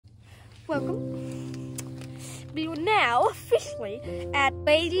welcome. We are now officially at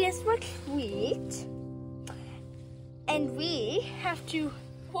Ladies Retreat, and we have to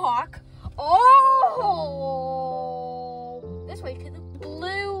walk this way to the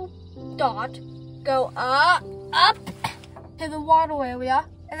blue dot, go up to the water area,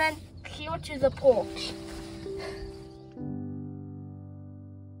 and then here to the porch.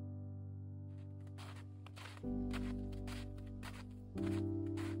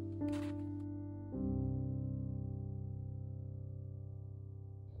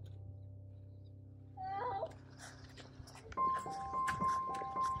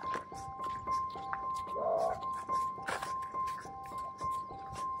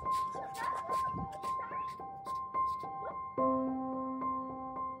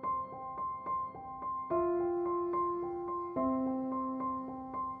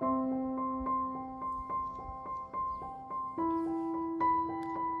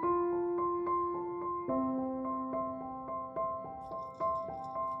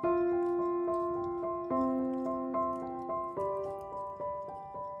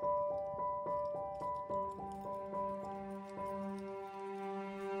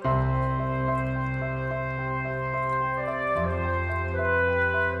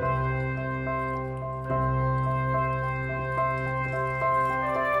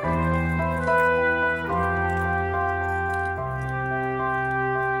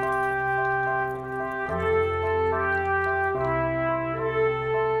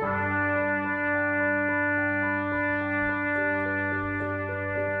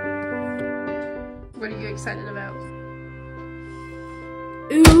 What are you excited about?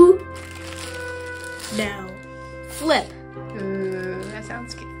 Ooh. No. Flip. Ooh, that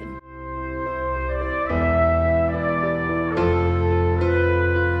sounds good.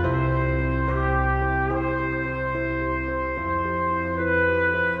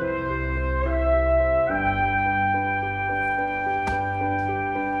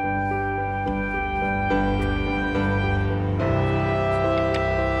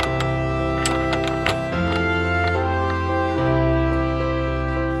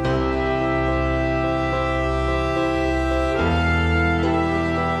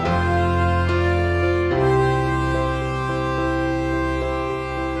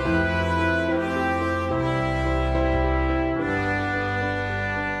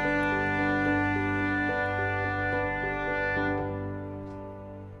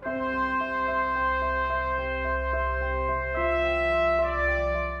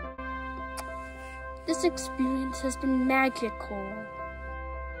 This experience has been magical.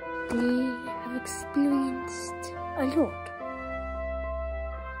 We have experienced a lot.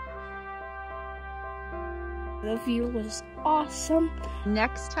 The view was awesome.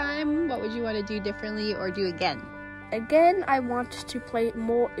 Next time, what would you want to do differently or do again? Again, I want to play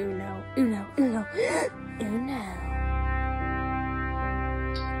more Uno. Uno.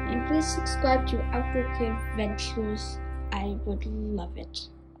 And please subscribe to Outdoor Adventures. I would love it.